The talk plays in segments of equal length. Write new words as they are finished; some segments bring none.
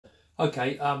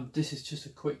Okay, this is just a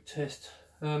quick test.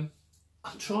 I'm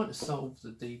trying to solve the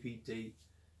DVD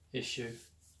issue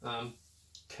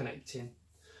connecting.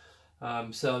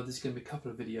 So there's going to be a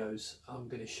couple of videos. I'm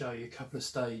going to show you a couple of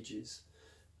stages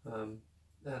and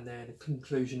then a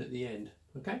conclusion at the end.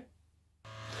 Okay?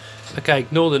 Okay,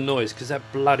 ignore the noise because that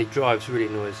bloody drive's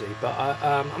really noisy. But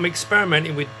I'm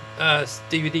experimenting with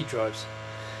DVD drives,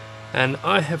 and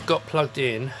I have got plugged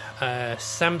in a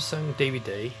Samsung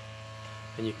DVD.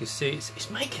 And you can see it's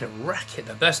making a racket.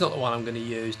 That's not the one I'm going to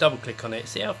use. Double click on it.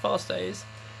 See how fast that is?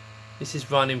 This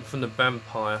is running from the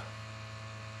Vampire.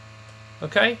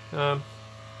 Okay. So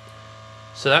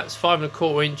that's 5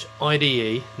 1/4 inch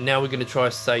IDE. Now we're going to try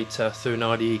Sata through an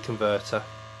IDE converter.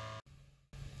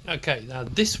 Okay. Now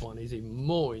this one is even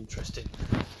more interesting.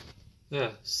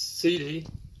 Now CD,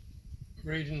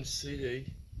 region CD.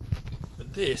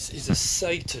 But this is a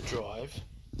Sata drive.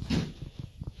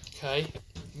 Okay.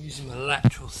 Using my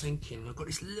lateral thinking, I've got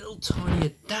this little tiny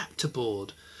adapter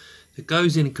board that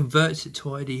goes in and converts it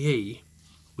to IDE,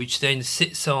 which then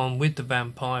sits on with the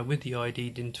Vampire, with the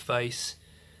IDE interface.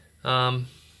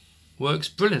 Works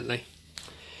brilliantly.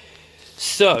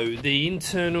 So the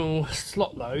internal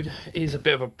slot load is a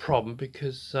bit of a problem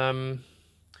because,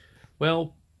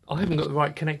 well, I haven't got the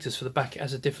right connectors for the back. It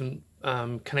has a different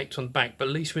connector on the back, but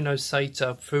at least we know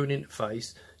Sata through an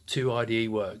interface to IDE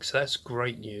works. So that's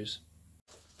great news.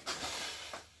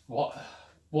 What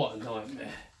a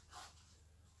nightmare.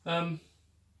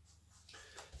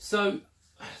 So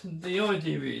the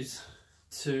idea is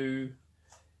to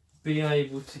be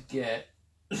able to get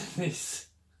this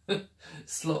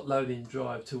slot loading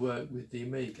drive to work with the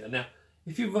Amiga. Now,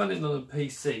 if you're running on a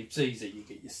PC, it's easy. You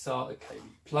get your Sata cable,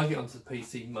 you plug it onto the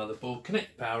PC motherboard,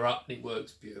 connect the power up, and it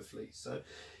works beautifully. So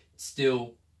it's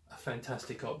still a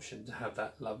fantastic option to have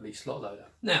that lovely slot loader.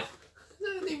 Now,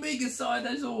 the Amiga side,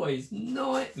 as always,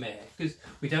 nightmare because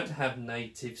we don't have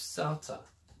native Sata,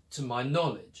 to my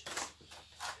knowledge.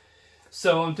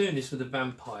 So I'm doing this with the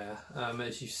Vampire,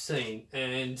 as you've seen.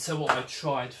 And so what I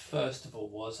tried first of all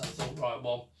was, I thought, right,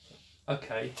 well,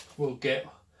 okay, we'll get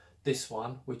this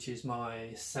one, which is my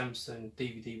Samsung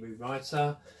DVD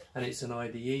rewriter, and it's an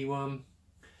IDE one.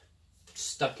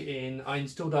 Stuck it in. I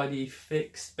installed IDE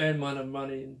Fix. Bear in mind I'm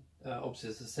running, obviously,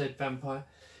 as I said, Vampire.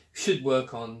 Should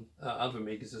work on other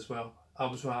Amigas as well.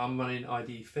 I'm running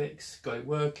IDE Fix, got it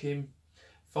working,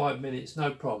 5 minutes,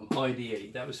 no problem.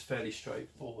 IDE, that was fairly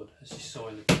straightforward, as you saw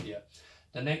in the video.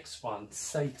 The next one,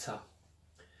 Sata.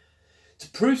 To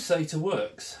prove Sata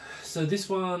works, so this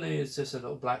one is just a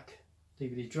little black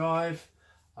DVD drive.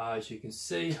 As you can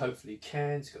see, hopefully you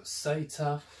can, it's got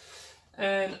Sata.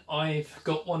 And I've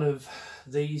got one of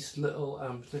these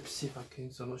little, let's see if I can,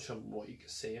 so I'm not sure what you can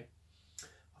see here.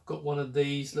 Got one of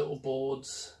these little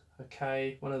boards,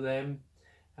 okay, one of them,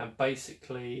 and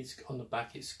basically it's on the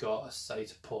back it's got a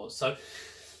Sata port. So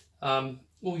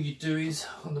all you do is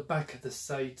on the back of the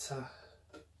Sata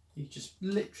you just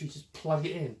literally just plug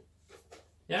it in.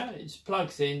 Yeah, it just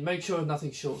plugs in, make sure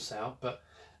nothing shorts out,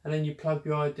 and then you plug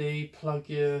your ID, plug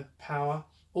your power,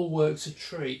 all works a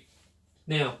treat.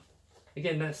 Now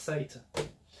again, that's Sata.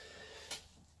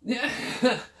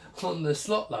 Yeah. On the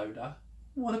slot loader,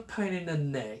 what a pain in the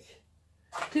neck,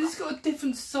 because it's got a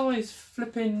different size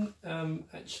flipping,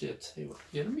 actually I'll tell you what,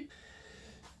 yeah,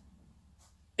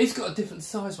 it's got a different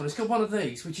size one. It's got one of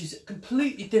these which is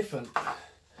completely different.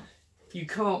 You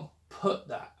can't put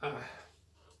that,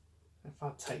 if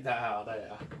I take that out of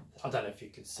there, I don't know if you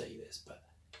can see this, but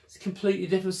it's completely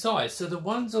different size. So the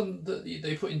ones on that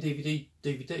they put in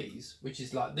DVDs, which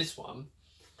is like this one,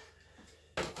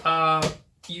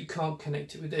 you can't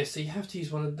connect it with this, so you have to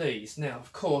use one of these. Now,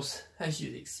 of course, as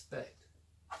you'd expect.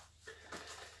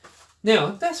 Now,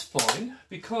 that's fine,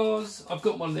 because I've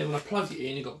got one there. When I plug it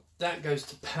in, you've got that goes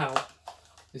to power.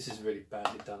 This is really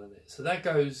badly done, isn't it? So that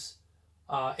goes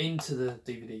into the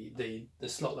DVD, the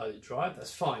slot loaded drive.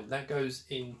 That's fine. That goes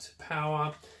into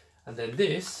power, and then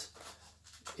this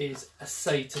is a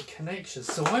Sata connection.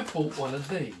 So I bought one of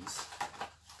these,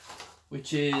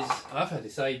 which is, I've had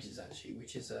this ages actually,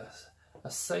 which is a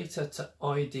Sata to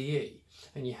IDE,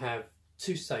 and you have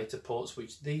 2 Sata ports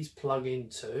which these plug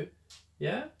into.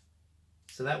 Yeah,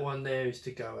 so that one there is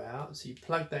to go out, so you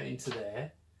plug that into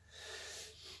there.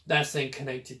 That's then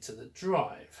connected to the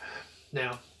drive.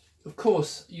 Now of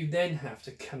course you then have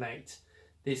to connect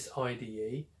this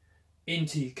IDE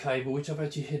into your cable, which I've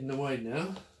actually hidden away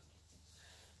now.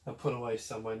 I've put away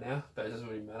somewhere now, but it doesn't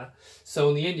really matter. So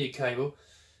on the end of your cable,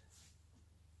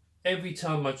 every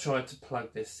time I tried to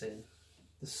plug this in,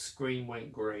 the screen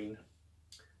went green.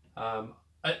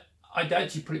 I'd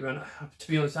actually put it around, to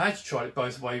be honest, I had to try it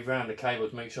both ways around the cable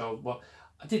to make sure, well,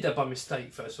 I did that by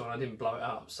mistake first one, I didn't blow it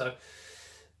up. So,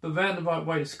 but round the right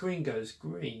way the screen goes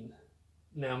green.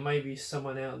 Now maybe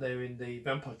someone out there in the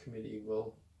vampire community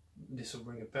this will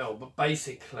ring a bell. But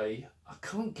basically, I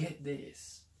can't get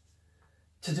this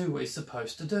to do what it's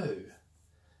supposed to do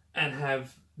and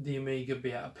have the Amiga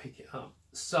be able to pick it up.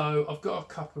 So I've got a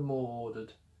couple more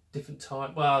ordered, different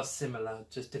type, well similar,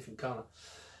 just different colour.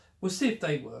 We'll see if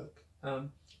they work.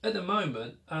 At the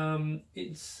moment,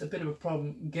 it's a bit of a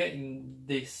problem getting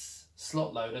this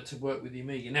slot loader to work with the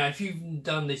Amiga. Now, if you've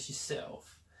done this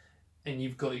yourself and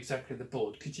you've got exactly the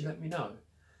board, could you let me know?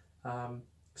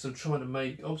 Because I'm trying to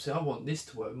make, obviously I want this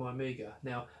to work with my Amiga.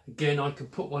 Now, again, I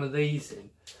could put one of these in.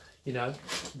 You know,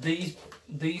 these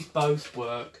both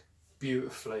work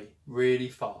beautifully, really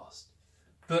fast.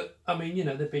 But, I mean, you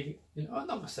know, they're big, you know, I'm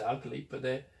not going to say ugly, but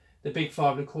they're big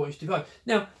 5 1/4 inch device.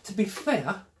 Now, to be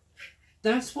fair,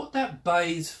 that's what that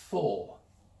bay's for.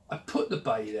 I put the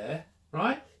bay there,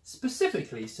 right?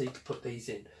 Specifically so you could put these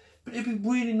in. But it'd be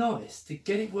really nice to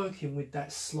get it working with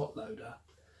that slot loader.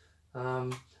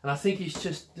 And I think it's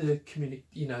just the it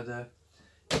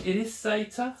is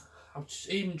Sata. I'm just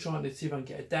even trying to see if I can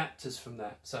get adapters from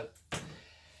that. So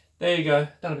there you go.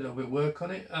 Done a little bit of work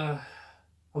on it. I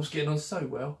was getting on so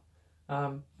well.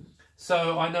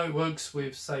 So I know it works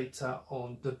with Sata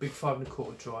on the big 5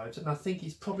 1/4 drives, and I think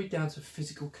it's probably down to a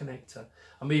physical connector.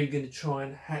 I'm even going to try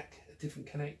and hack a different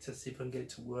connector, see if I can get it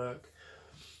to work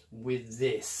with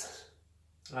this.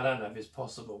 I don't know if it's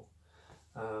possible,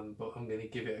 but I'm going to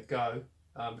give it a go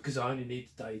because I only need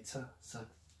the data. So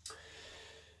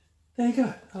there you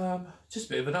go. Just a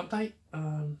bit of an update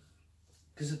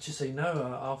because just so you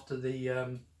know, after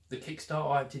the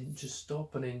Kickstarter, I didn't just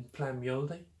stop and then plan my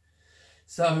holiday.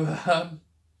 So,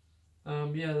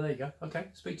 yeah, there you go.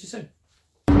 Okay, speak to you soon.